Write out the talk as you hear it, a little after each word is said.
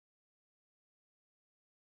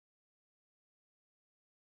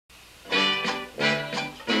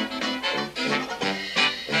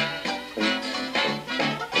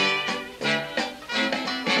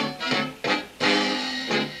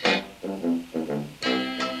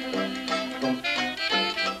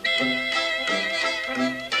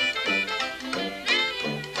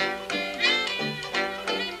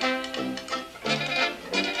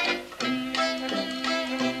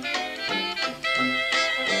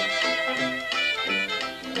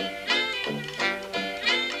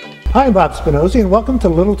I'm Bob Spinozzi, and welcome to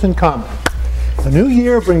Littleton Common. A new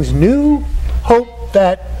year brings new hope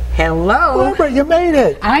that... Hello. Barbara, you made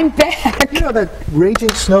it. I'm back. You know that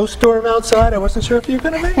raging snowstorm outside? I wasn't sure if you were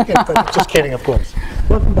going to make it, but just kidding, of course.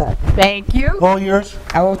 Welcome back. Thank you. All yours.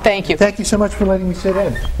 Oh, thank you. Thank you so much for letting me sit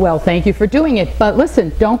in. Well, thank you for doing it. But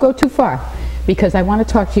listen, don't go too far, because I want to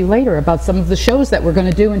talk to you later about some of the shows that we're going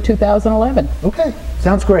to do in 2011. Okay,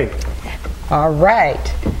 sounds great. All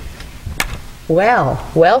right. Well,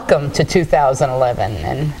 welcome to 2011,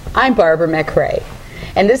 and I'm Barbara McRae,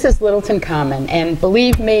 and this is Littleton Common, and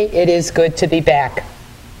believe me, it is good to be back.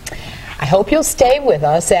 I hope you'll stay with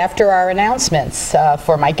us after our announcements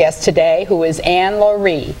for my guest today, who is Ann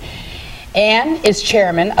Loree. Ann is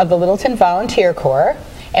chairman of the Littleton Volunteer Corps,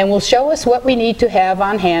 and will show us what we need to have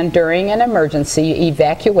on hand during an emergency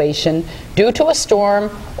evacuation due to a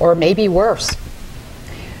storm or maybe worse.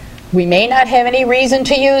 We may not have any reason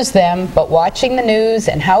to use them, but watching the news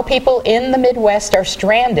and how people in the Midwest are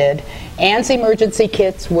stranded, Ann's emergency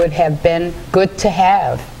kits would have been good to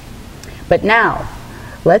have. But now,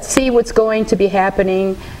 let's see what's going to be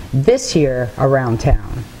happening this year around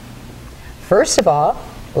town. First of all,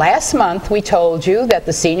 last month we told you that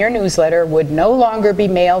the senior newsletter would no longer be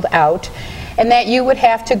mailed out and that you would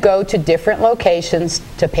have to go to different locations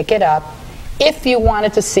to pick it up if you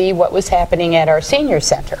wanted to see what was happening at our senior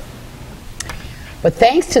center. But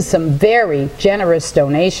thanks to some very generous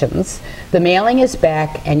donations, the mailing is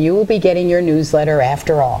back and you will be getting your newsletter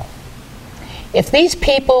after all. If these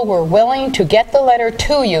people were willing to get the letter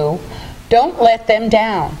to you, don't let them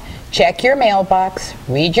down. Check your mailbox,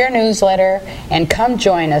 read your newsletter, and come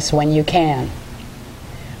join us when you can.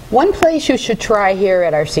 One place you should try here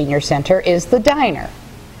at our senior center is the diner.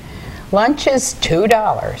 Lunch is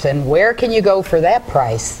 $2, and where can you go for that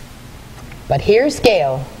price? But here's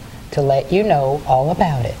Gail to let you know all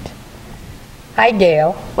about it. Hi,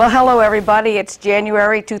 Gail. Well, hello, everybody. It's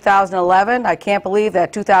January 2011. I can't believe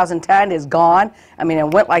that 2010 is gone. I mean, it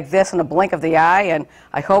went like this in a blink of the eye, and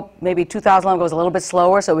I hope maybe 2011 goes a little bit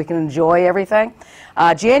slower so we can enjoy everything.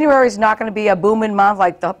 January is not going to be a booming month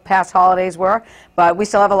like the past holidays were, but we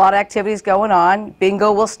still have a lot of activities going on.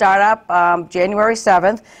 Bingo will start up January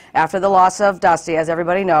 7th after the loss of Dusty, as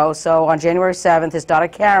everybody knows. So on January 7th, his daughter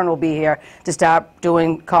Karen will be here to start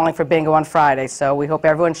calling for bingo on Friday. So we hope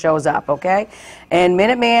everyone shows up, okay? And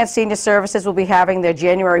Minuteman Senior Services will be having their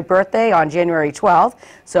January birthday on January 12th.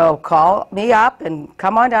 So call me up and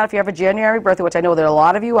come on down if you have a January birthday, which I know there are a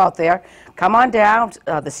lot of you out there. Come on down.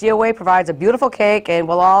 The COA provides a beautiful cake, and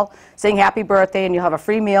we'll all sing happy birthday, and you'll have a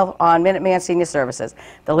free meal on Minuteman Senior Services.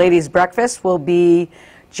 The ladies' breakfast will be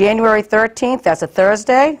January 13th. That's a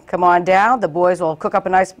Thursday. Come on down. The boys will cook up a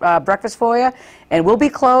nice breakfast for you. And we'll be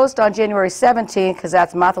closed on January 17th because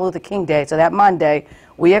that's Martin Luther King Day. So that Monday,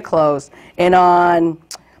 we are closed. And on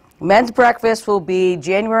men's breakfast will be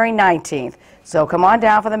January 19th. So come on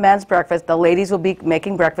down for the men's breakfast. The ladies will be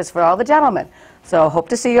making breakfast for all the gentlemen. So hope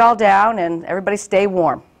to see you all down, and everybody stay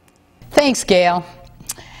warm. Thanks, Gail.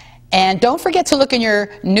 And don't forget to look in your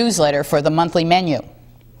newsletter for the monthly menu.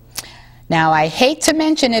 Now, I hate to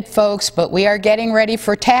mention it, folks, but we are getting ready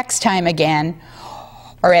for tax time again,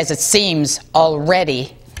 or as it seems,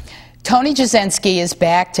 already. Tony Jasinski is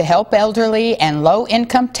back to help elderly and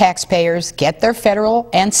low-income taxpayers get their federal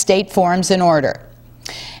and state forms in order.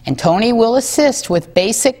 And Tony will assist with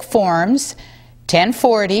basic forms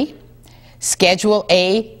 1040, Schedule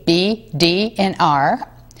A, B, D, and R,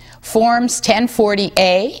 Forms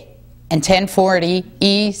 1040A and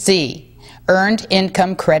 1040EZ, Earned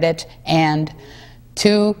Income Credit, and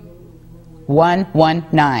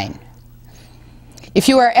 2119. If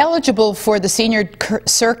you are eligible for the Senior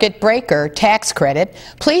Circuit Breaker tax credit,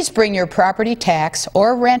 please bring your property tax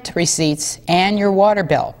or rent receipts and your water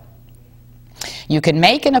bill. You can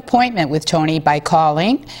make an appointment with Tony by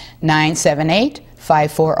calling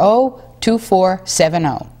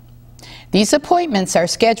 978-540-2470. These appointments are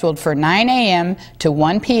scheduled for 9 a.m. to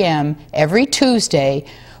 1 p.m. every Tuesday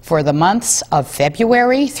for the months of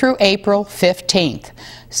February through April 15th.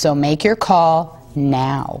 So make your call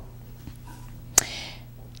now.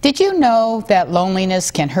 Did you know that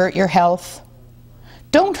loneliness can hurt your health?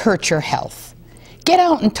 Don't hurt your health. Get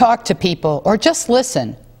out and talk to people or just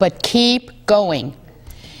listen, but keep going.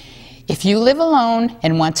 If you live alone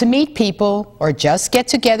and want to meet people or just get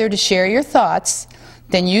together to share your thoughts,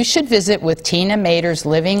 then you should visit with Tina Mader's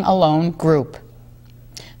Living Alone group.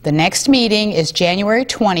 The next meeting is January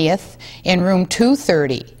 20th in room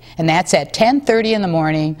 230, and that's at 10:30 in the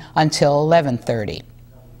morning until 11:30.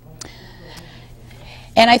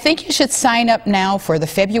 And I think you should sign up now for the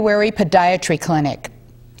February podiatry clinic.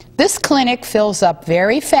 This clinic fills up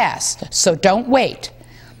very fast, so don't wait.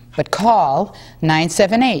 but call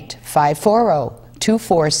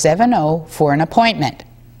 978-540-2470 for an appointment.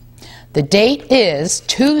 The date is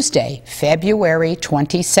Tuesday, February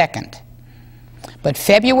 22nd. But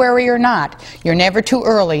February or not, you're never too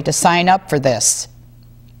early to sign up for this.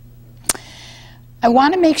 I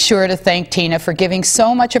want to make sure to thank Tina for giving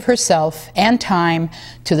so much of herself and time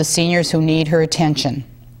to the seniors who need her attention.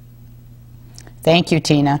 Thank you,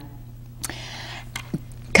 Tina.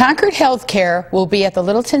 Concord Healthcare will be at the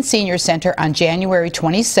Littleton Senior Center on January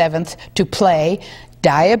 27th to play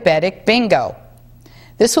Diabetic Bingo.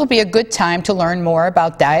 This will be a good time to learn more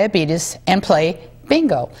about diabetes and play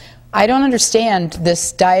bingo. I don't understand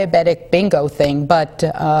this diabetic bingo thing, but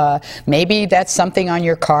maybe that's something on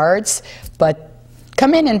your cards. But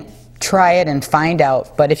come in and try it and find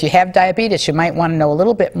out. But if you have diabetes, you might want to know a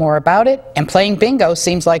little bit more about it, and playing bingo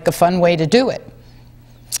seems like a fun way to do it.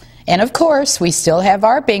 And of course, we still have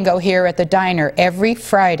our bingo here at the diner every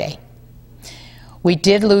Friday. We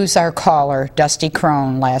did lose our caller, Dusty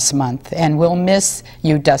Crone, last month, and we'll miss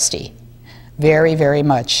you, Dusty, very, very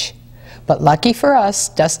much. But lucky for us,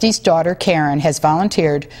 Dusty's daughter, Karen, has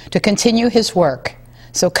volunteered to continue his work.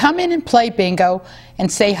 So come in and play bingo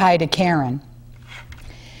and say hi to Karen.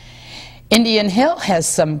 Indian Hill has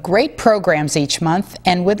some great programs each month,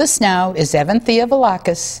 and with us now is Evanthea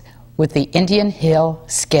Velakis with the Indian Hill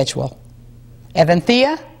schedule.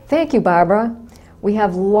 Evanthea? Thank you, Barbara. We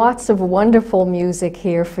have lots of wonderful music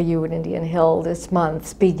here for you at Indian Hill this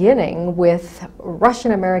month, beginning with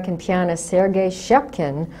Russian-American pianist Sergei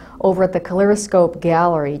Shepkin over at the Kaleidoscope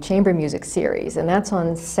Gallery Chamber Music Series, and that's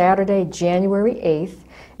on Saturday, January 8th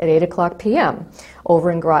at 8:00 p.m. over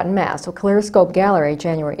in Groton, Mass. So Kaleidoscope Gallery,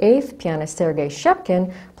 January 8th, pianist Sergei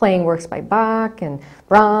Shepkin playing works by Bach and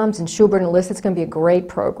Brahms and Schubert and Liszt. It's going to be a great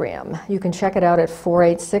program. You can check it out at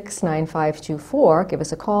 486-9524. Give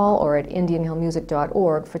us a call, or at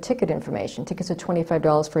indianhillmusic.org for ticket information. Tickets are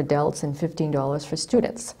 $25 for adults and $15 for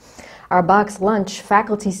students. Our Bach's Lunch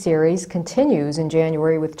faculty series continues in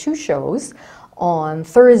January with 2 shows on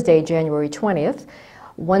Thursday, January 20th.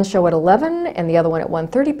 One show at 11 and the other one at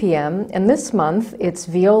 1:30 p.m. And this month it's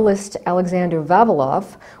violist Alexander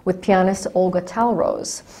Vavilov with pianist Olga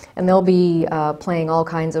Talrose. And they'll be playing all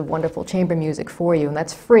kinds of wonderful chamber music for you, and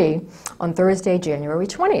that's free on Thursday, January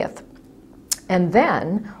 20th. And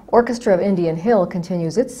then Orchestra of Indian Hill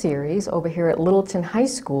continues its series over here at Littleton High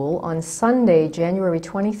School on Sunday, January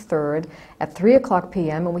 23rd at 3:00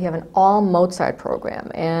 p.m. and we have an all Mozart program.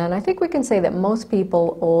 And I think we can say that most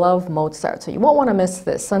people love Mozart, so you won't want to miss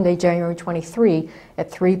this, Sunday, January 23 at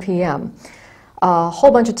 3 p.m. A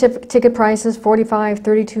whole bunch of ticket prices, $45,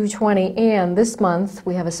 $32, $20, and this month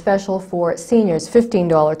we have a special for seniors,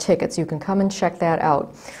 $15 tickets. You can come and check that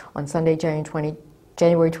out on Sunday, January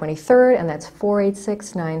 23rd, and that's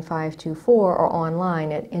 486-9524, or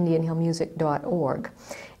online at indianhillmusic.org.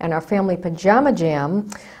 And our Family Pajama Jam,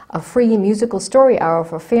 a free musical story hour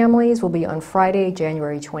for families, will be on Friday,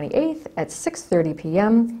 January 28th at 6:30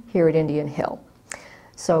 p.m. here at Indian Hill.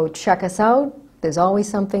 So check us out. There's always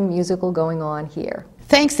something musical going on here.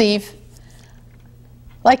 Thanks, Eve.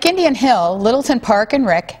 Like Indian Hill, Littleton Park and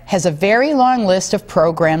Rec has a very long list of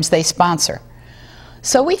programs they sponsor.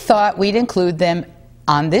 So we thought we'd include them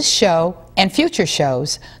on this show and future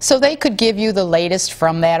shows so they could give you the latest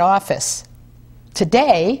from that office.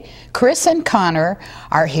 Today, Chris and Connor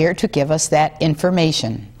are here to give us that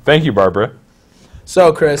information. Thank you, Barbara.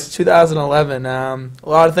 So, Chris, 2011, a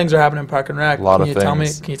lot of things are happening in Park and Rec. A lot of Can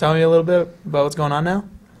things. you tell me a little bit about what's going on now?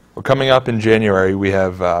 Well, coming up in January, we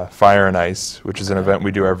have Fire and Ice, which is an event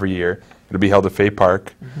we do every year. It'll be held at Fay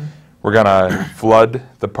Park. We're going to flood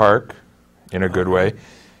the park in a good way.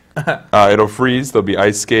 It'll freeze. There'll be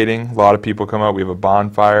ice skating. A lot of people come out. We have a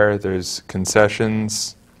bonfire. There's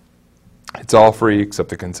concessions. It's all free except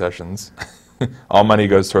the concessions. All money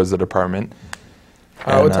goes towards the department.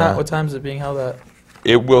 What time is it being held at?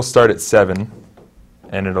 It will start at 7,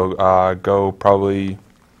 and it'll go probably,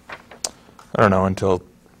 I don't know, until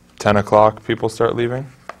 10 o'clock people start leaving.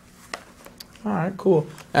 All right, cool.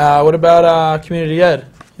 What about community ed?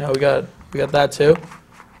 You know, we got that too.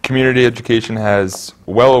 Community education has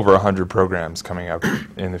well over 100 programs coming up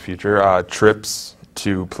in the future. Trips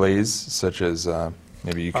to plays, such as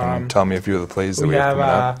maybe you can tell me a few of the plays that we have coming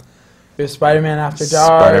up. We have Spider-Man After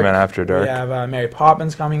Dark. Spider-Man After Dark. We have Mary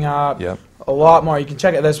Poppins coming up. Yep. A lot more. You can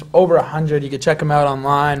check it. There's over 100. You can check them out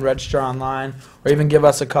online, register online, or even give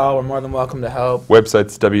us a call. We're more than welcome to help.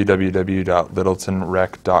 Website's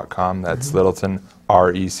www.littletonrec.com. That's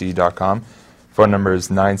littletonrec.com. Phone number is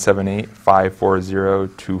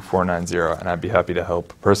 978-540-2490, and I'd be happy to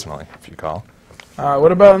help personally if you call.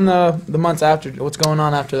 What about in the months after? What's going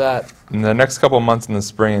on after that? In the next couple of months in the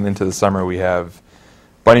spring and into the summer, we have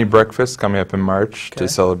Bunny Breakfast coming up in March to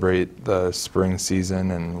celebrate the spring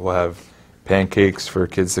season, and we'll have pancakes for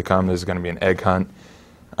kids to come. There's going to be an egg hunt.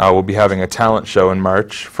 We'll be having a talent show in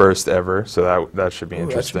March, first ever, so that should be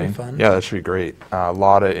interesting. That should be fun. Yeah, that should be great. A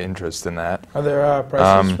lot of interest in that. Are there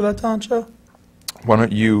prices for that talent show? Why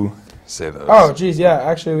don't you say those? Oh, geez, yeah.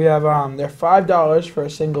 Actually, we have they're $5 for a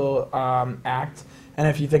single act, and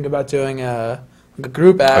if you think about doing a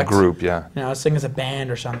group act, a group, yeah, sing as a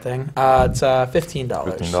band or something, it's $15.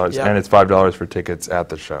 $15, yep. And it's $5 for tickets at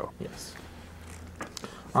the show. Yes.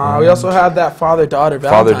 We also had that father-daughter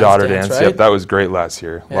Father-daughter dance. right? Yep, that was great last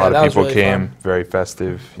year. Yeah, a lot of people really came, fun. very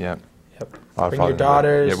festive. Yep. Bring your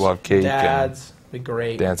daughters, yeah, we'll have cake, dads, be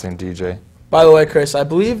great. Dancing DJ. By the way, Chris, I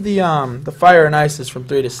believe the Fire and Ice is from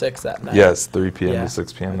 3 to 6 that night. Yes, 3 p.m. Yeah, to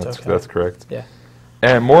 6 p.m. that's That's correct. Yeah.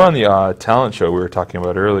 And more on the talent show we were talking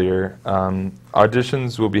about earlier.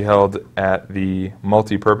 Auditions will be held at the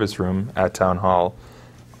multi-purpose room at Town Hall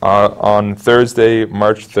on Thursday,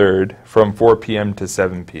 March 3rd from 4 p.m. to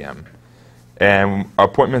 7 p.m. And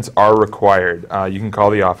appointments are required. You can call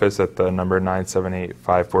the office at the number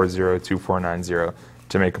 978-540-2490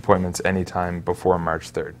 to make appointments anytime before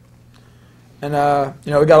March 3rd. And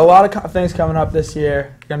we got a lot of things coming up this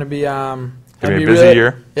year. Going to be Gonna be a busy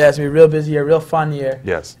year. Yeah, it's gonna be a real busy year, real fun year.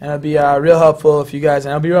 Yes. And it'll be real helpful if you guys,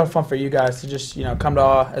 and it'll be real fun for you guys to just come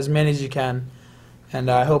to as many as you can.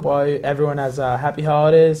 And I hope everyone has happy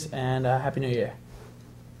holidays and happy New Year.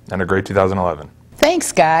 And a great 2011.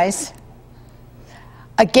 Thanks, guys.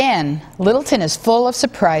 Again, Littleton is full of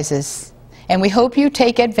surprises, and we hope you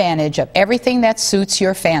take advantage of everything that suits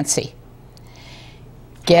your fancy.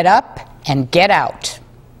 Get up and get out.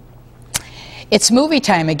 It's movie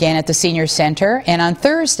time again at the Senior Center, and on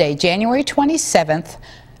Thursday, January 27th,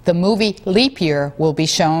 the movie Leap Year will be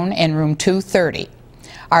shown in room 230.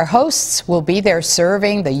 Our hosts will be there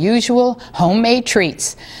serving the usual homemade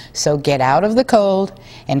treats, so get out of the cold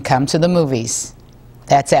and come to the movies.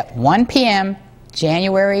 That's at 1 p.m.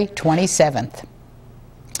 January 27th.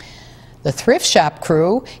 The Thrift Shop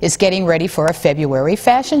crew is getting ready for a February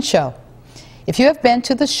fashion show. If you have been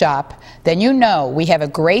to the shop, then you know we have a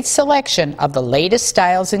great selection of the latest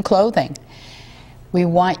styles in clothing. We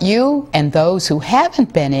want you and those who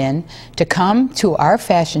haven't been in to come to our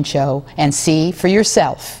fashion show and see for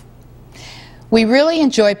yourself. We really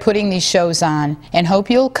enjoy putting these shows on and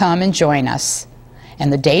hope you'll come and join us.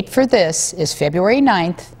 And the date for this is February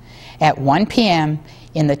 9th at 1 p.m.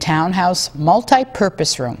 in the Townhouse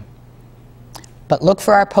Multi-Purpose Room. But look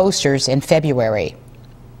for our posters in February.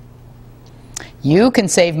 You can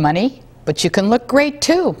save money, but you can look great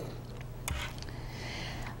too.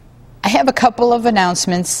 I have a couple of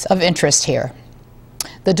announcements of interest here.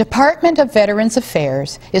 The Department of Veterans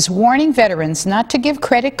Affairs is warning veterans not to give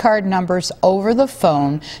credit card numbers over the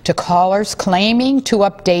phone to callers claiming to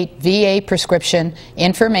update VA prescription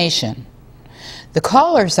information. The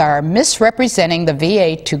callers are misrepresenting the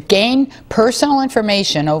VA to gain personal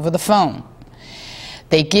information over the phone.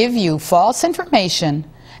 They give you false information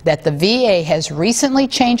that the VA has recently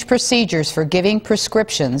changed procedures for giving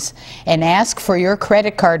prescriptions and ask for your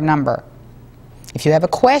credit card number. If you have a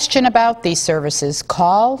question about these services,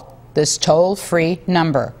 call this toll-free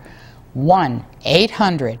number,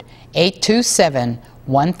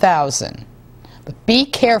 1-800-827-1000. But be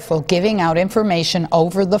careful giving out information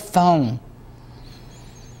over the phone.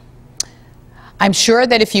 I'm sure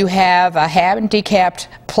that if you have a handicapped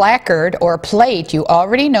placard or plate, you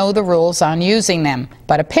already know the rules on using them.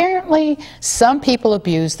 But apparently, some people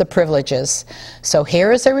abuse the privileges. So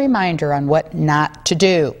here is a reminder on what not to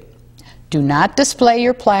do. Do not display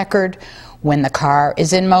your placard when the car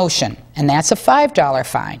is in motion, and that's a $5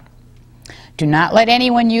 fine. Do not let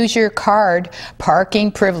anyone use your card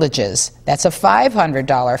parking privileges. That's a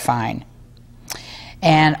 $500 fine.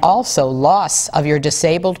 And also loss of your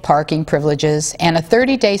disabled parking privileges and a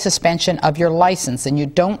 30-day suspension of your license, and you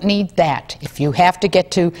don't need that if you have to get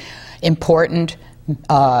to important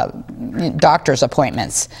doctor's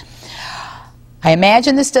appointments. I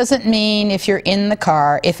imagine this doesn't mean if you're in the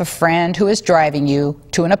car, if a friend who is driving you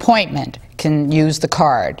to an appointment can use the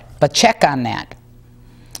card, but check on that.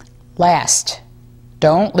 Last,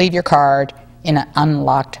 don't leave your card in an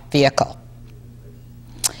unlocked vehicle.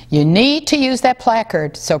 You need to use that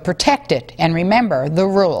placard, so protect it and remember the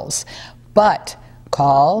rules. But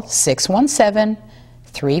call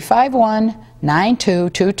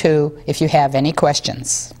 617-351-9222 if you have any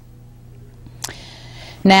questions.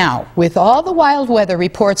 Now, with all the wild weather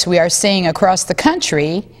reports we are seeing across the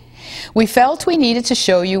country, we felt we needed to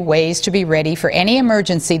show you ways to be ready for any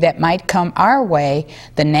emergency that might come our way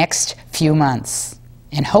the next few months.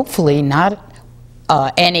 and hopefully not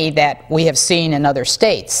any that we have seen in other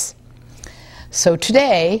states. So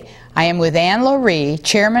today, I am with Ann Loree,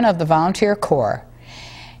 Chairman of the Volunteer Corps,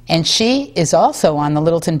 and she is also on the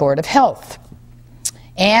Littleton Board of Health.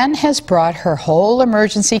 Ann has brought her whole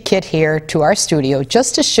emergency kit here to our studio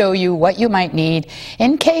just to show you what you might need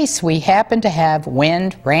in case we happen to have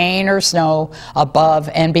wind, rain, or snow above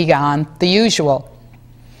and beyond the usual.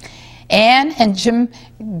 Ann and Jim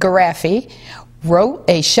Garaffi wrote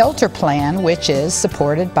a shelter plan which is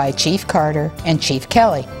supported by Chief Carter and Chief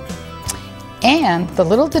Kelly. And the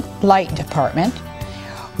Littleton Light Department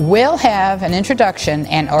will have an introduction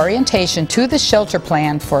and orientation to the shelter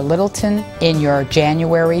plan for Littleton in your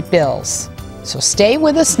January bills. So stay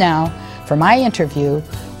with us now for my interview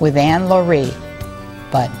with Ann Loree.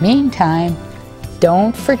 But meantime,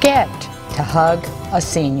 don't forget to hug a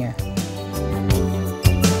senior.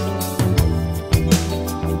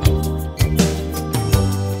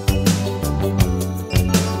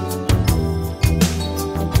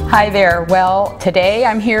 Hi there. Well, today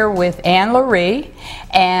I'm here with Ann Loree,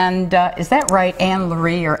 and is that right, Ann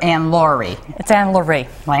Loree or Ann Loree? It's Ann Loree.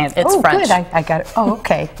 It's French. Good. I got it. Oh,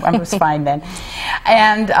 okay. I was fine then.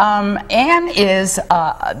 And Ann is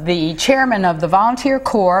the chairman of the Volunteer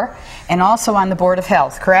Corps and also on the Board of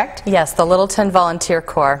Health, correct? Yes, the Littleton Volunteer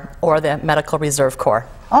Corps, or the Medical Reserve Corps.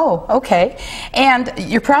 Oh, okay. And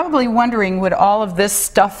you're probably wondering what all of this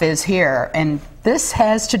stuff is here, and this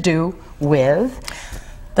has to do with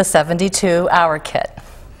the 72-hour kit.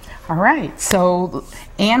 All right. So,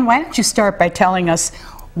 Ann, why don't you start by telling us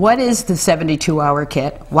what is the 72-hour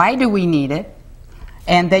kit, why do we need it,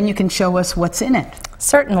 and then you can show us what's in it.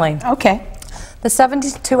 Certainly. Okay. The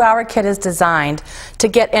 72-hour kit is designed to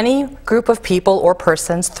get any group of people or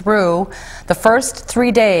persons through the first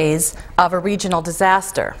 3 days of a regional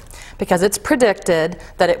disaster, because it's predicted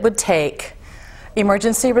that it would take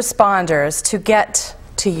emergency responders to get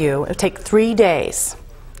to you. It would take 3 days.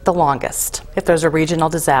 The longest if there's a regional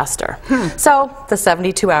disaster. So the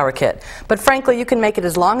 72-hour kit. But frankly, you can make it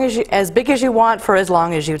as big as you want for as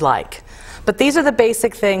long as you'd like. But these are the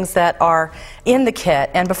basic things that are in the kit.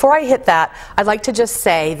 And before I hit that, I'd like to just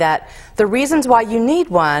say that the reasons why you need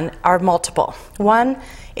one are multiple. One,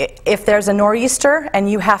 if there's a nor'easter and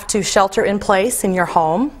you have to shelter in place in your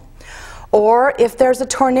home, or if there's a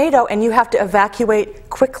tornado and you have to evacuate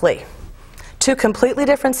quickly. Two completely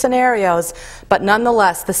different scenarios, but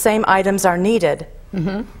nonetheless, the same items are needed.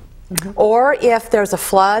 Or if there's a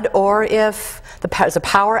flood, or if there's a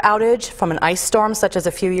power outage from an ice storm, such as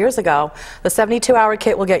a few years ago, the 72-hour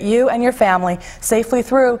kit will get you and your family safely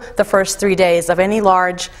through the first 3 days of any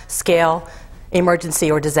large-scale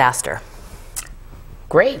emergency or disaster.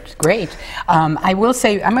 Great, great. I will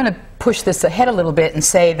say, I'm going to push this ahead a little bit and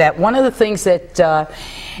say that one of the things that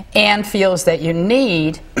Ann feels that you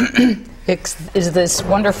need is this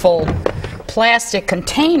wonderful plastic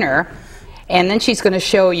container, and then she's going to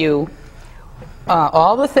show you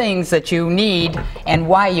all the things that you need and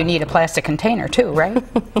why you need a plastic container too, right?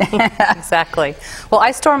 Exactly. Well,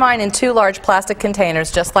 I store mine in 2 large plastic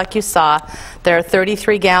containers, just like you saw. They're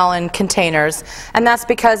 33-gallon containers, and that's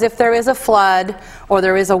because if there is a flood or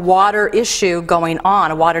there is a water issue going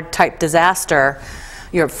on, a water-type disaster,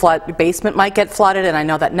 your basement might get flooded, and I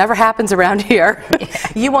know that never happens around here.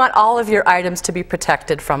 You want all of your items to be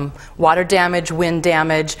protected from water damage, wind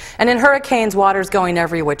damage, and in hurricanes, water's going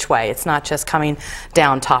every which way. It's not just coming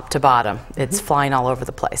down top to bottom. It's flying all over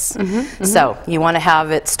the place. So you want to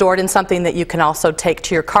have it stored in something that you can also take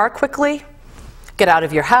to your car quickly, get out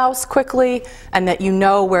of your house quickly, and that you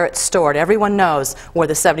know where it's stored. Everyone knows where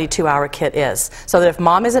the 72-hour kit is. So that if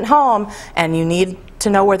mom isn't home and you need to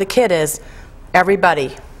know where the kit is,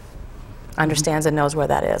 everybody understands and knows where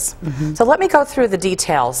that is. So let me go through the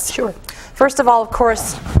details. Sure. First of all, of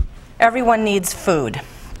course, everyone needs food.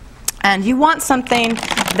 And you want something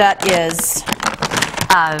that is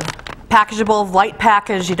packageable, light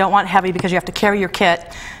package. You don't want heavy because you have to carry your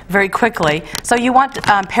kit very quickly. So you want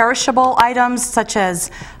perishable items such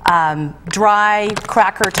as dry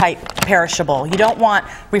cracker type perishable. You don't want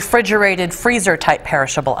refrigerated freezer type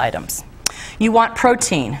perishable items. You want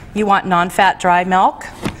protein. You want non-fat dry milk.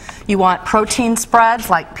 You want protein spreads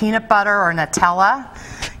like peanut butter or Nutella.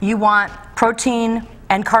 You want protein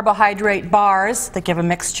and carbohydrate bars that give a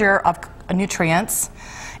mixture of nutrients.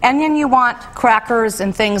 And then you want crackers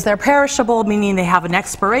and things that are perishable, meaning they have an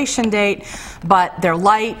expiration date, but they're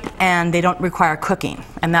light and they don't require cooking.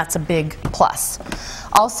 And that's a big plus.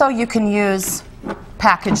 Also, you can use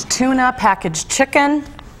packaged tuna, packaged chicken.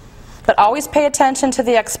 But always pay attention to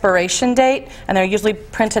the expiration date, and they're usually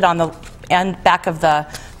printed on the back of the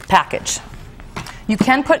package. You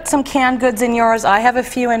can put some canned goods in yours. I have a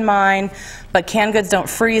few in mine, but canned goods don't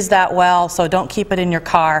freeze that well, so don't keep it in your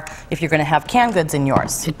car if you're going to have canned goods in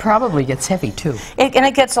yours. It probably gets heavy too. And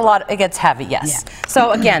it gets heavy, yes. Yeah.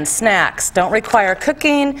 So again, snacks don't require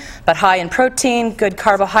cooking, but high in protein, good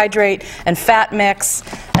carbohydrate and fat mix.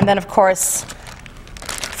 And then of course,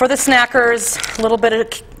 for the snackers, a little bit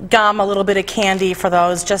of gum, a little bit of candy for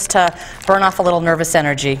those, just to burn off a little nervous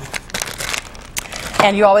energy.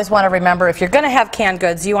 And you always want to remember, if you're going to have canned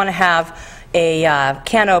goods, you want to have a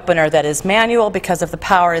can opener that is manual, because if the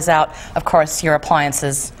power is out, of course, your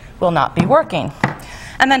appliances will not be working.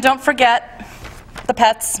 And then don't forget the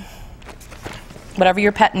pets, whatever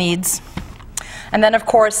your pet needs. And then, of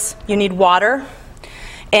course, you need water.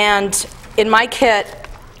 And in my kit,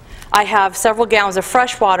 I have several gallons of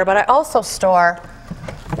fresh water, but I also store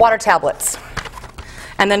water tablets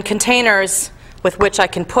and then containers with which I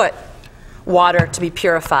can put water to be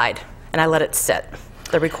purified, and I let it sit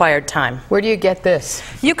the required time. Where do you get this?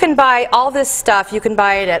 You can buy all this stuff. You can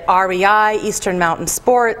buy it at REI, Eastern Mountain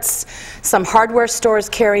Sports. Some hardware stores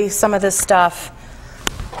carry some of this stuff.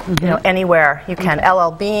 You know, anywhere you can. LL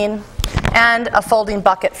Bean, and a folding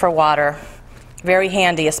bucket for water. Very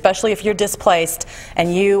handy, especially if you're displaced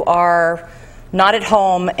and you are not at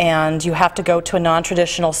home and you have to go to a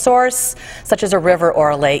non-traditional source, such as a river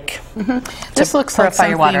or a lake. This looks like purify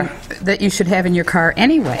your water. something that you should have in your car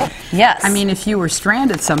anyway. Yes. I mean, if you were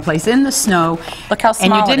stranded someplace in the snow, Look how small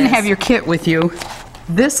and you it didn't is. have your kit with you,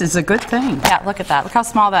 this is a good thing. Yeah, look at that. Look how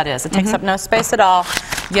small that is. It takes up no space at all,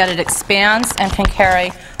 yet it expands and can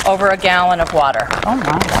carry over a gallon of water. Oh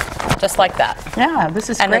my. Just like that. Yeah, this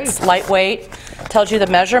is And great. it's lightweight, tells you the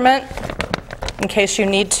measurement in case you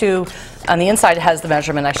need to, on the inside it has the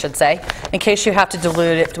measurement, I should say, in case you have to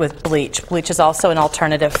dilute it with bleach. Bleach is also an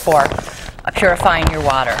alternative for purifying your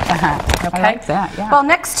water. I like that, yeah. Well,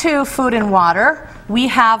 next to food and water, we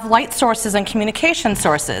have light sources and communication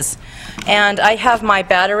sources. And I have my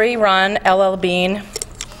battery-run LL Bean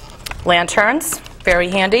lanterns, very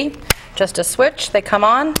handy. Just a switch, they come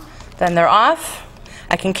on, then they're off.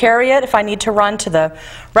 I can carry it if I need to run to the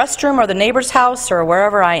restroom or the neighbor's house or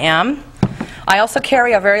wherever I am. I also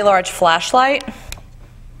carry a very large flashlight.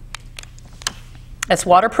 It's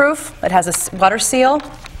waterproof, it has a water seal,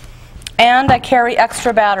 and I carry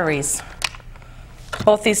extra batteries.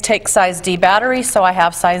 Both these take size D batteries, so I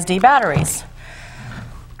have size D batteries.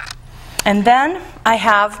 And then I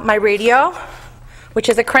have my radio, which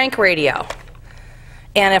is a crank radio.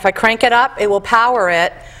 And if I crank it up, it will power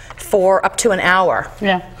it for up to an hour.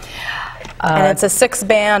 Yeah. And it's a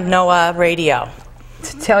 6-band NOAA radio.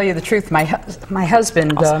 To tell you the truth, my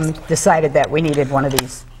husband decided that we needed one of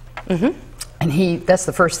these. And that's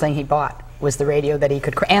the first thing he bought, was the radio that he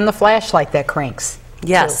could, and the flashlight that cranks.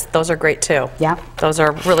 Yes, those are great too. Yeah. Those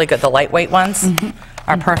are really good. The lightweight ones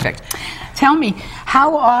are perfect. Tell me,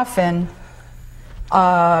 how often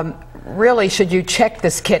really should you check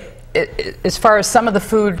this kit? As far as some of the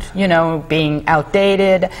food, you know, being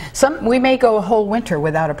outdated, we may go a whole winter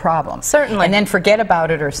without a problem. Certainly. And then forget about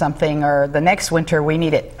it or something, or the next winter we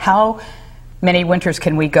need it. How many winters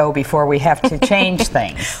can we go before we have to change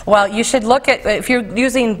things? Well, you should look at, if you're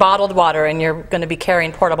using bottled water and you're going to be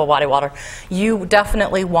carrying portable body water, you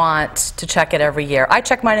definitely want to check it every year. I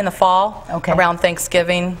check mine in the fall, around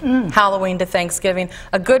Thanksgiving, Halloween to Thanksgiving.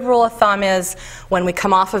 A good rule of thumb is when we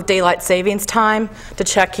come off of daylight savings time to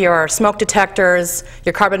check your smoke detectors,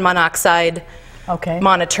 your carbon monoxide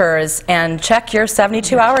monitors, and check your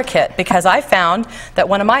 72-hour kit, because I found that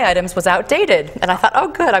one of my items was outdated, and I thought, oh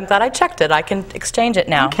good, I'm glad I checked it. I can exchange it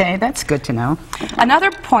now. Okay, that's good to know.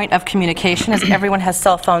 Another point of communication is everyone has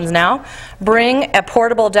cell phones now. Bring a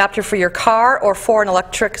portable adapter for your car or for an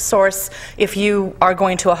electric source if you are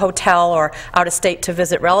going to a hotel or out of state to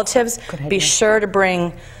visit relatives. Be sure to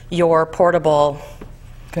bring your portable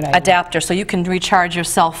adapter so you can recharge your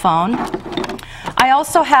cell phone. I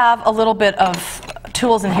also have a little bit of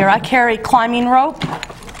tools in here. I carry climbing rope,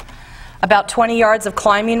 about 20 yards of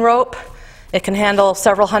climbing rope. It can handle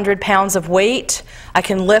several hundred pounds of weight. I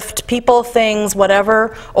can lift people, things,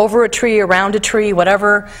 whatever, over a tree, around a tree,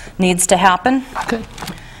 whatever needs to happen. Good.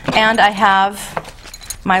 And I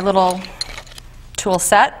have my little tool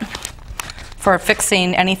set for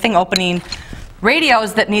fixing anything, opening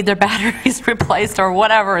radios that need their batteries replaced or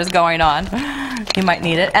whatever is going on. You might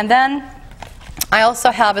need it. And then I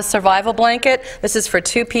also have a survival blanket. This is for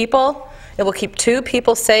 2 people. It will keep 2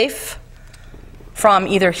 people safe from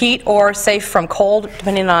either heat or safe from cold,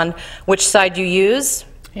 depending on which side you use.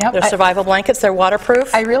 Yep. They're survival blankets. They're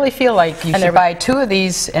waterproof. I really feel like you should buy 2 of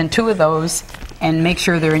these and 2 of those and make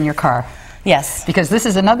sure they're in your car. Yes. Because this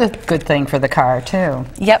is another good thing for the car, too.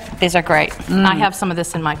 Yep, these are great. I have some of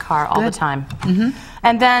this in my car all the time.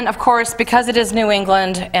 And then, of course, because it is New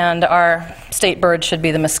England and our state bird should be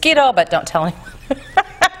the mosquito, but don't tell anyone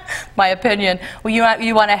my opinion, well,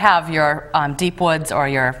 you want to have your deep woods or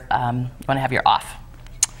your, you want to have your off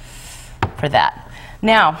for that.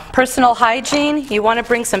 Now, personal hygiene, you want to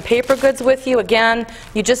bring some paper goods with you. Again,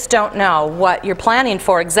 you just don't know what you're planning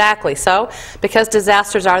for exactly. So, because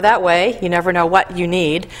disasters are that way, you never know what you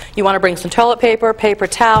need. You want to bring some toilet paper, paper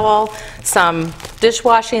towel, some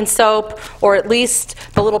dishwashing soap, or at least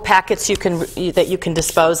the little packets that you can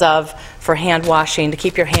dispose of for hand washing to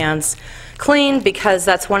keep your hands clean, because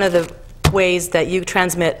that's one of the ways that you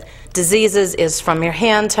transmit diseases is from your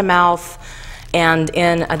hand to mouth. And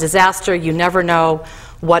in a disaster, you never know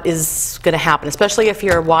what is going to happen, especially if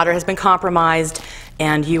your water has been compromised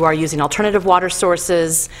and you are using alternative water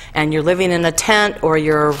sources and you're living in a tent or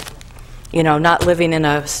you're, not living in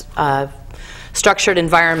a structured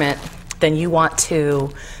environment. Then you want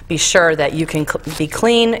to be sure that you can be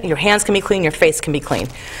clean, your hands can be clean, your face can be clean.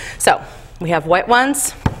 So we have white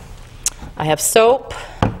ones, I have soap,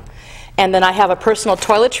 and then I have a personal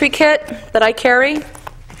toiletry kit that I carry.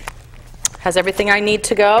 Has everything I need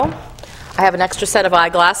to go. I have an extra set of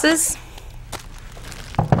eyeglasses.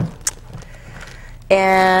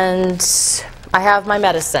 And I have my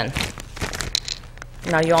medicine.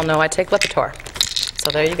 Now you all know I take Lipitor. So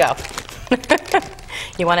there you go.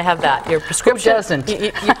 You want to have that. Your prescription. Who doesn't?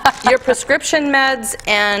 Your prescription meds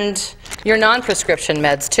and your non-prescription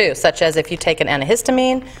meds too, such as if you take an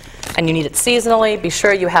antihistamine and you need it seasonally, be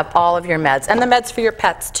sure you have all of your meds. And the meds for your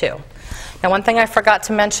pets too. Now, one thing I forgot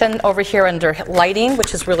to mention over here under lighting,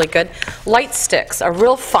 which is really good, light sticks are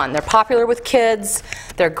real fun. They're popular with kids.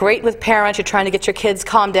 They're great with parents. You're trying to get your kids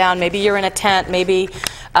calmed down. Maybe you're in a tent. Maybe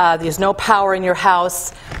there's no power in your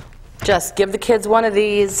house. Just give the kids one of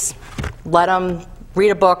these. Let them read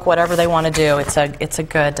a book, whatever they want to do. It's a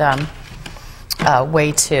good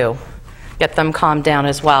way to get them calmed down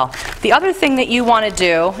as well. The other thing that you want to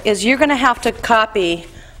do is you're going to have to copy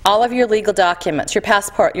all of your legal documents, your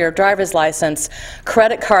passport, your driver's license,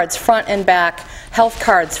 credit cards front and back, health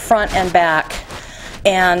cards front and back,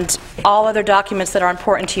 and all other documents that are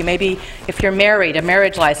important to you. Maybe if you're married, a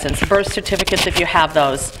marriage license, birth certificates if you have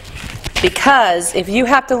those. Because if you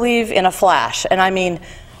have to leave in a flash, and I mean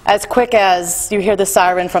as quick as you hear the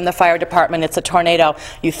siren from the fire department, it's a tornado,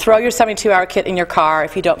 you throw your 72-hour kit in your car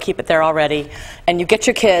if you don't keep it there already, and you get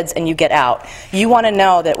your kids and you get out. You want to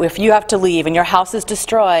know that if you have to leave and your house is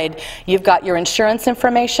destroyed, you've got your insurance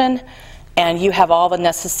information and you have all the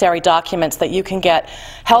necessary documents that you can get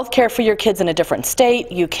health care for your kids in a different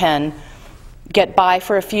state. You can get by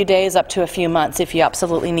for a few days up to a few months if you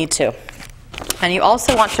absolutely need to. And you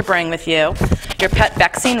also want to bring with you your pet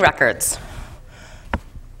vaccine records.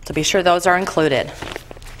 So be sure those are included.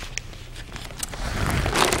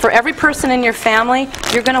 For every person in your family,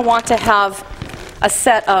 you're going to want to have a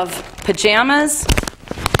set of pajamas,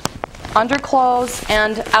 underclothes,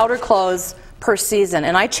 and outer clothes per season.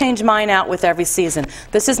 And I change mine out with every season.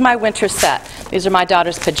 This is my winter set. These are my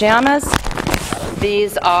daughter's pajamas.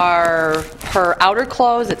 These are her outer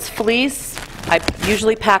clothes. It's fleece. I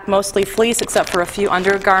usually pack mostly fleece, except for a few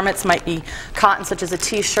undergarments. Might be cotton, such as a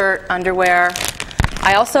t-shirt, underwear.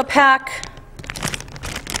 I also pack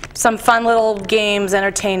some fun little games,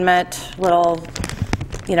 entertainment, little,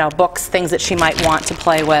 books, things that she might want to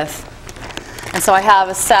play with. And so I have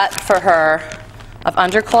a set for her of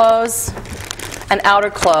underclothes and outer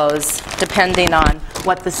clothes, depending on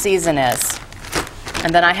what the season is.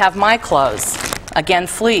 And then I have my clothes, again,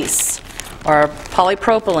 fleece or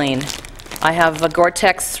polypropylene. I have a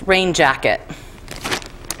Gore-Tex rain jacket.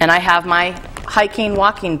 And I have my hiking,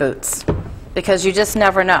 walking boots. Because you just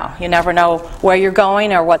never know. You never know where you're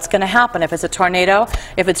going or what's going to happen. If it's a tornado,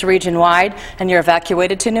 if it's region-wide and you're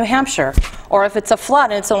evacuated to New Hampshire, or if it's a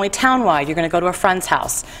flood and it's only town-wide, you're going to go to a friend's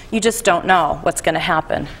house. You just don't know what's going to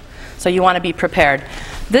happen. So you want to be prepared.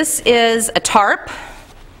 This is a tarp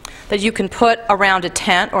that you can put around a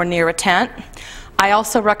tent or near a tent. I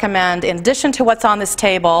also recommend, in addition to what's on this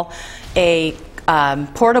table, a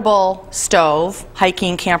portable stove,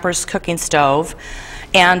 hiking, campers, cooking stove,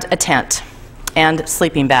 and a tent. And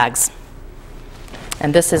sleeping bags.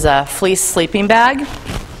 And this is a fleece sleeping bag.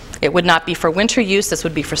 It would not be for winter use, this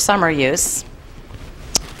would be for summer use.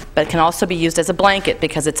 But it can also be used as a blanket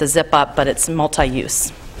because it's a zip up, but it's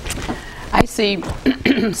multi-use. I see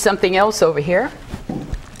something else over here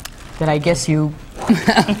that I guess you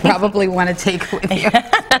probably want to take with you.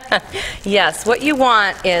 Yes, what you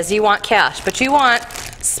want is you want cash, but you want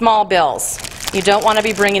small bills. You don't want to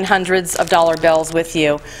be bringing hundreds of dollar bills with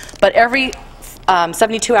you. but every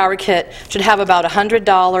 72-hour kit should have about $100,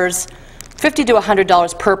 $50 to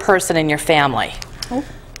 $100 per person in your family.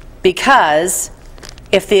 Because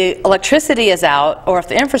if the electricity is out or if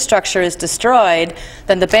the infrastructure is destroyed,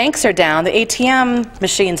 then the banks are down, the ATM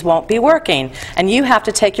machines won't be working, and you have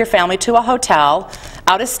to take your family to a hotel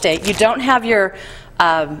out of state. You don't have your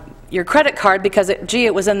credit card because,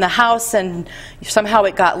 it was in the house and somehow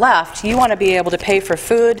it got left. You want to be able to pay for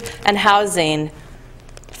food and housing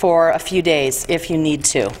for a few days if you need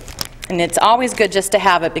to. And it's always good just to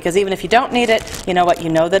have it, because even if you don't need it, you know what? You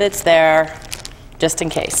know that it's there just in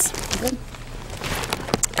case. Good.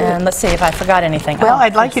 And let's see if I forgot anything. Well,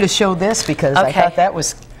 I'd like you to show this because I thought that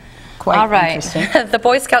was quite interesting. The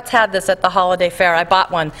Boy Scouts had this at the holiday fair. I bought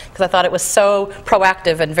one because I thought it was so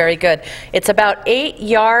proactive and very good. It's about 8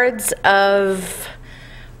 yards of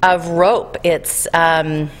rope. It's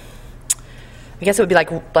I guess it would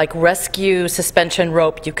be like rescue suspension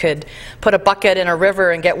rope. You could put a bucket in a river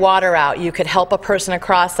and get water out. You could help a person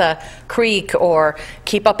across a creek or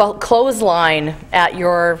keep up a clothesline at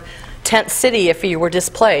your tent city if you were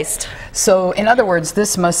displaced. So, in other words,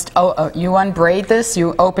 this must, you unbraid this,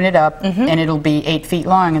 you open it up, and it'll be 8 feet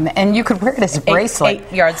long, and you could wear it as a bracelet.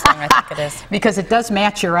 8 yards long, I think it is. Because it does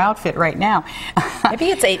match your outfit right now. Maybe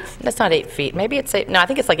it's 8, that's not 8 feet, maybe it's 8, no, I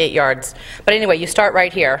think it's like 8 yards. But anyway, you start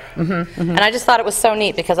right here. And I just thought it was so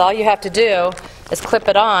neat because all you have to do is clip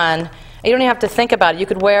it on. You don't even have to think about it. You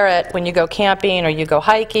could wear it when you go camping or you go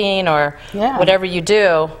hiking or whatever you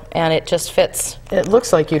do, and it just fits. It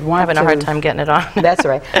looks like you'd want I'm having a hard time getting it on. That's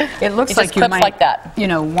right. It looks like you might, like that. You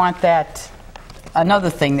know, want that.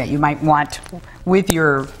 Another thing that you might want with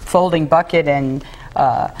your folding bucket and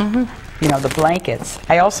you know, the blankets.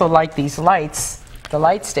 I also like these lights, the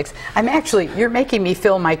light sticks. You're making me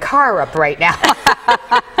fill my car up right now.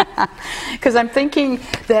 Because I'm thinking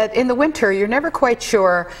that in the winter you're never quite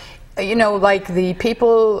sure. You know, like the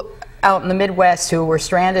people out in the Midwest who were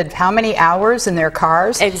stranded how many hours in their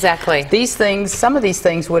cars? Exactly. These things, some of these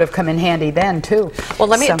things would have come in handy then too. Well,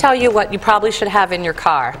 let me tell you what you probably should have in your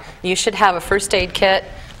car. You should have a first aid kit,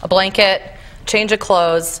 a blanket, change of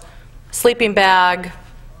clothes, sleeping bag,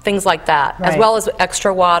 things like that, as well as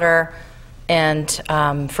extra water and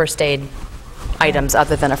first aid items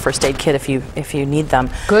other than a first aid kit if you need them.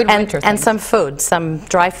 Good winter and some food, some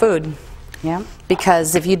dry food. Yeah.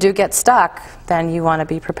 Because if you do get stuck, then you want to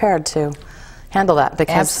be prepared to handle that,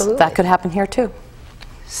 because that could happen here too.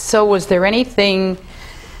 So was there anything,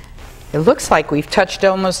 it looks like we've touched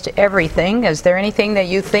almost everything. Is there anything that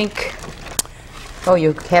you think,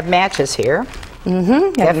 you have matches here.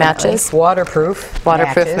 You have matches. Waterproof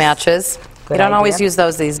matches. You don't always use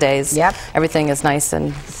those these days. Yep. Everything is nice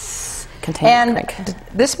and contained. And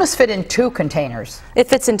this must fit in 2 containers. It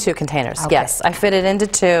fits in 2 containers, yes. I fit it into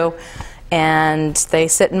 2. And they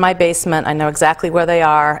sit in my basement. I know exactly where they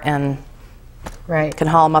are, and can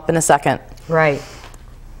haul them up in a second. Right.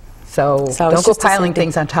 So don't go piling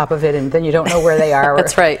things on top of it, and then you don't know where they are.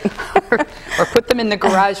 That's right. or put them in the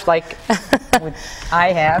garage like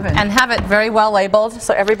I have. And have it very well labeled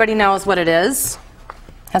so everybody knows what it is.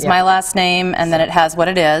 Has my last name, and then it has what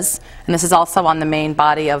it is. And this is also on the main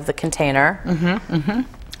body of the container.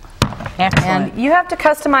 Excellent. And you have to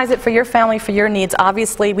customize it for your family, for your needs.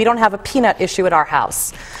 Obviously, we don't have a peanut issue at our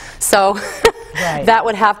house. So that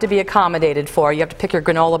would have to be accommodated for. You have to pick your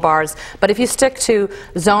granola bars. But if you stick to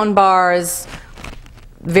zone bars,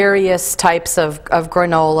 various types of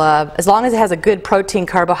granola, as long as it has a good protein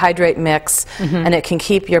carbohydrate mix and it can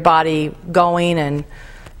keep your body going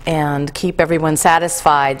and keep everyone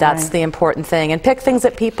satisfied, that's the important thing. And pick things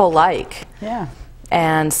that people like. Yeah.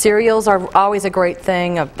 And cereals are always a great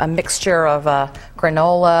thing, a mixture of a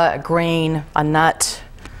granola, a grain, a nut.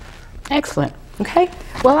 Excellent. Okay.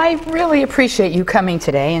 Well, I really appreciate you coming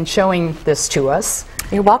today and showing this to us.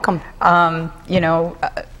 You're welcome. You know,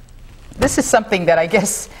 this is something that I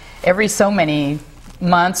guess every so many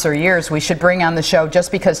months or years we should bring on the show, just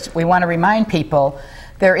because we want to remind people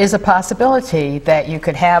there is a possibility that you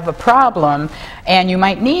could have a problem and you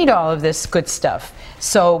might need all of this good stuff.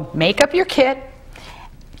 So make up your kit.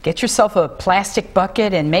 Get yourself a plastic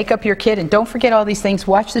bucket and make up your kit, and don't forget all these things.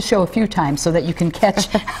 Watch the show a few times so that you can catch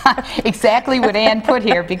exactly what Ann put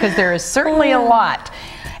here, because there is certainly a lot.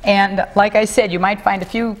 And like I said, you might find a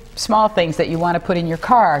few small things that you want to put in your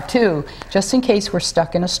car too, just in case we're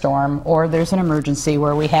stuck in a storm or there's an emergency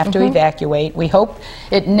where we have to evacuate. We hope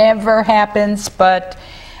it never happens, but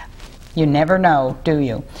you never know, do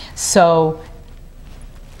you? So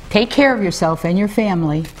take care of yourself and your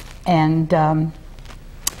family, and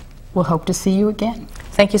we'll hope to see you again.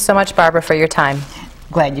 Thank you so much, Barbara, for your time.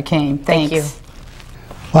 Glad you came. Thanks. Thank you.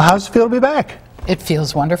 Well, how's it feel to be back? It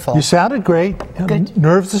feels wonderful. You sounded great. Good.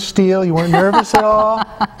 Nerves of steel. You weren't nervous at all?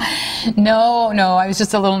 No, I was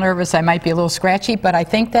just a little nervous. I might be a little scratchy, but I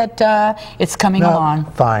think that it's coming along.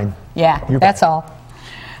 Fine. Yeah, that's all.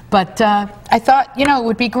 But I thought, it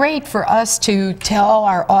would be great for us to tell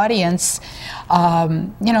our audience,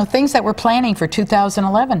 things that we're planning for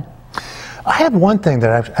 2011. I have one thing that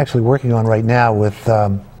I'm actually working on right now with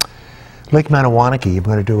Lake Manawanaki. I'm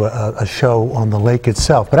going to do a show on the lake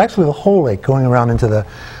itself, but actually the whole lake, going around into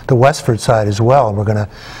the Westford side as well. And we're going to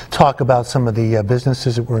talk about some of the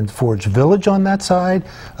businesses that were in Forge Village on that side,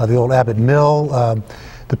 the old Abbott Mill,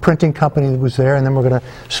 the printing company that was there, and then we're going to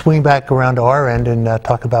swing back around to our end and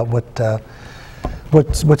talk about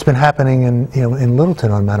what's been happening in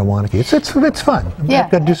Littleton on Manawanaki. It's fun. Yeah.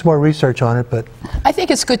 I've got to do some more research on it, but I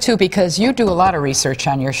think it's good too because you do a lot of research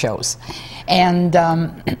on your shows, and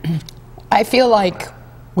I feel like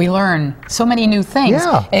we learn so many new things.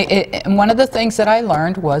 Yeah. One of the things that I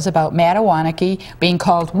learned was about Manawanaki being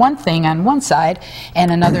called one thing on one side and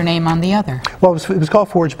another name on the other. Well, it was called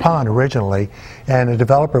Forge Pond originally, and a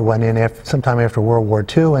developer went in sometime after World War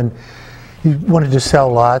II, and he wanted to sell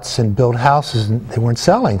lots and build houses, and they weren't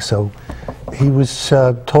selling. So he was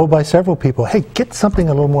told by several people, hey, get something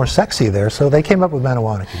a little more sexy there. So they came up with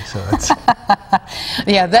Manawanaki. So it's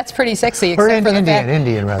yeah, that's pretty sexy. Or except for the fact,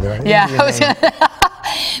 Indian rather. Yeah, Indian name.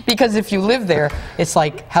 because if you live there, it's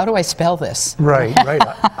like, how do I spell this? Right.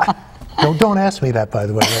 Don't ask me that, by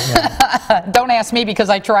the way, right now. Don't ask me because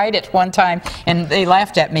I tried it one time and they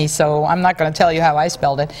laughed at me, so I'm not going to tell you how I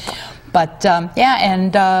spelled it. But yeah,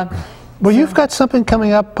 and well, you've got something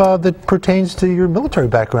coming up that pertains to your military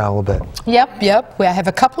background a little bit. Yep. We have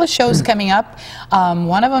a couple of shows coming up.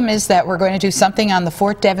 One of them is that we're going to do something on the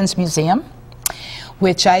Fort Devens Museum,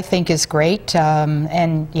 which I think is great.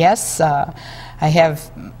 And yes, I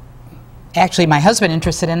have actually my husband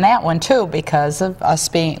interested in that one too because of us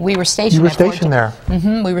being, we were stationed. You were stationed there.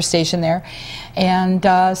 Mm-hmm, we were stationed there, and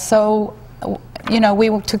so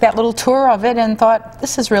we took that little tour of it and thought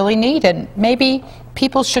this is really neat and maybe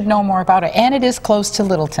people should know more about it. And it is close to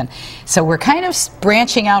Littleton, so we're kind of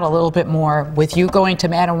branching out a little bit more with you going to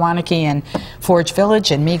Manawanaki and Forge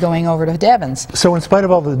Village and me going over to Devens. So in spite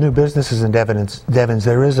of all the new businesses in Devens,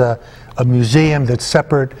 there is a museum that's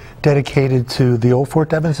separate, dedicated to the old Fort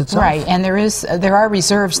Devens itself? Right, and there are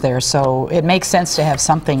reserves there, so it makes sense to have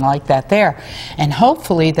something like that there. And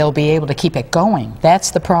hopefully they'll be able to keep it going.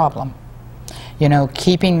 That's the problem.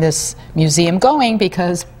 Keeping this museum going,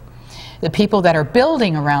 because the people that are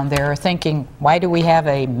building around there are thinking, why do we have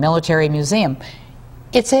a military museum?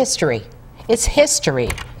 It's history. It's history.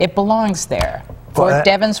 It belongs there. Fort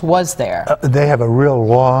Devens was there. They have a real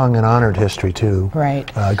long and honored history, too.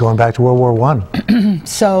 Right. Going back to World War I.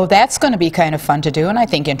 So that's going to be kind of fun to do, and I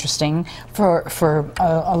think interesting for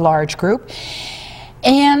a large group.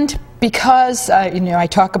 And because, I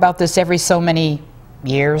talk about this every so many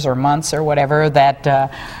years or months or whatever, that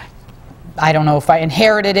I don't know if I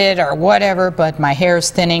inherited it or whatever, but my hair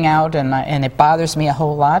is thinning out, and it bothers me a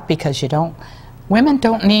whole lot because women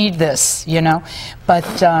don't need this,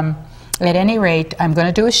 But at any rate, I'm going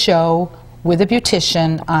to do a show with a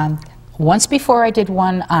beautician on. Once before I did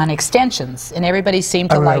one on extensions, and everybody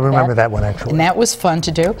seemed to like that. I remember that one, actually. And that was fun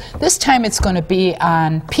to do. This time it's going to be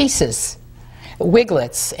on pieces,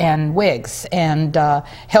 wiglets and wigs, and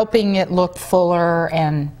helping it look fuller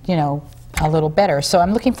and, a little better. So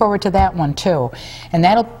I'm looking forward to that one, too. And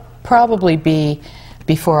that'll probably be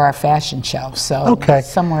before our fashion show, so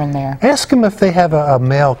somewhere in there. Ask them if they have a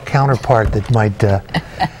male counterpart that might...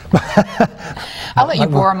 I'll let you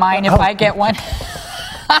borrow mine if I get one.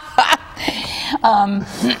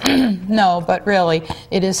 No, but really,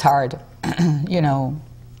 it is hard, on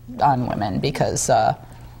women because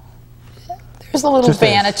there's a little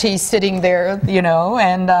vanity sitting there,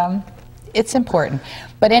 and it's important.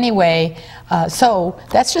 But anyway, so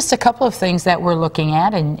that's just a couple of things that we're looking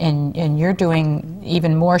at, and you're doing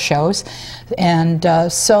even more shows. And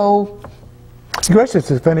so...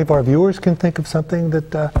 Gracious, if any of our viewers can think of something that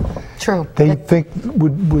they think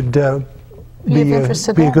would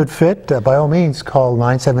be a good fit, by all means, call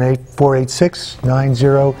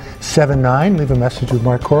 978-486-9079. Leave a message with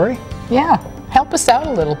Mark Corey. Yeah, help us out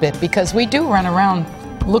a little bit, because we do run around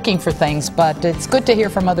looking for things, but it's good to hear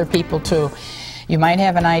from other people, too. You might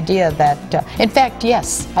have an idea that, in fact,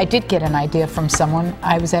 yes, I did get an idea from someone.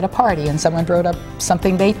 I was at a party, and someone wrote up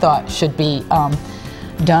something they thought should be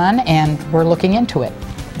done, and we're looking into it.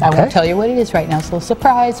 I won't tell you what it is right now. It's a little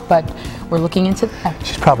surprise, but we're looking into that.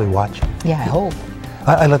 She's probably watching. Yeah, I hope.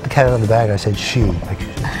 I let the cat out of the bag. I said she, like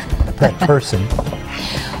that person.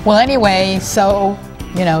 Well, anyway, so,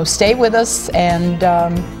 stay with us, and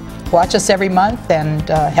watch us every month and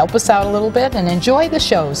help us out a little bit and enjoy the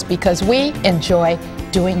shows because we enjoy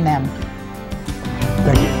doing them.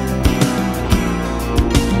 Thank you.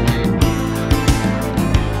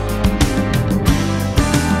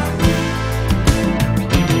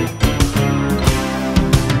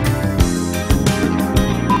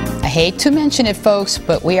 I hate to mention it, folks,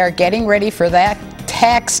 but we are getting ready for that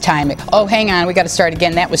tax time. Oh, hang on, we got to start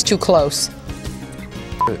again. That was too close.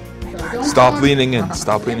 Stop leaning in.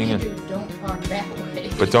 Stop leaning in. Don't talk that way.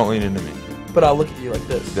 But don't lean into me. But I'll look at you like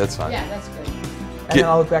this. That's fine. Yeah, that's good. And then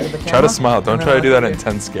I'll look back at the camera. Try to smile. Don't and then try to I'll do that look at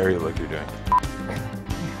intense, scary look you're doing.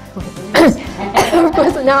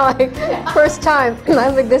 Now, first time. I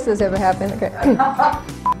don't think this has ever happened. Okay. you.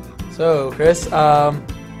 So, Chris, tell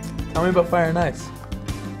me about Fire and Ice.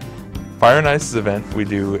 Fire and Ice is an event we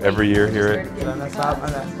do every year here at. Did I mess up?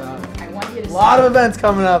 I messed up. I want you to A lot of events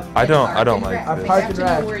coming up. I don't like I this. parked and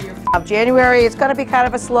ride. January, it's going to be kind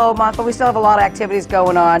of a slow month, but we still have a lot of activities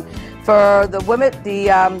going on. For the women, the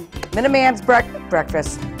Minuteman's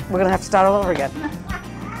breakfast, we're going to have to start all over again.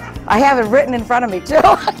 I have it written in front of me, too.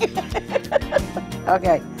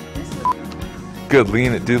 Okay. Good,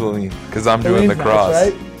 lean it. Do the lean, because I'm The doing the lean's cross.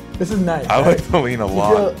 nice, right? This is nice. I right? like the lean a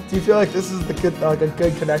lot. Do you feel like this is the good, like a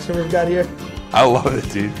good connection we've got here? I love it,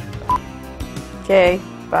 dude. Okay,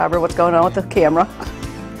 Barbara, what's going on with the camera?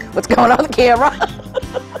 What's going on with the camera?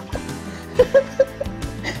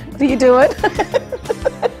 What are you doing?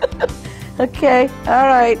 Okay, all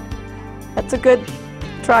right. That's a good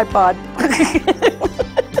tripod.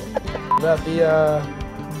 About the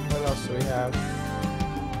what else do we have?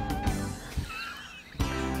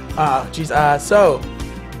 Geez,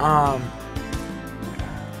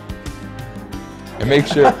 And make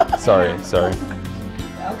sure. Sorry.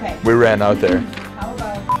 Okay. We ran out there.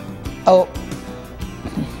 Oh.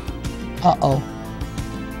 Uh-oh.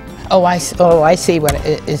 Oh, I see what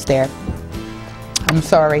is there. I'm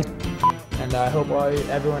sorry. and I hope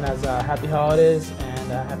everyone has happy holidays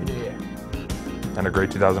and happy New Year. And a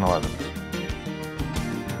great 2011.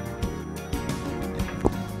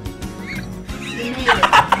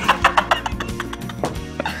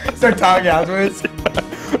 Start talking afterwards.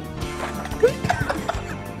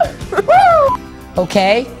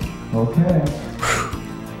 Okay? Okay.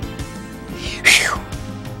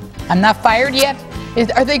 I'm not fired yet?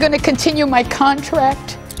 Are they going to continue my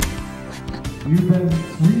contract? You've been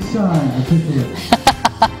re-signed officially.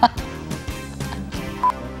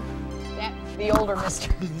 The older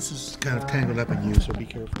mister. This is kind of tangled up in you, so be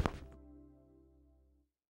careful.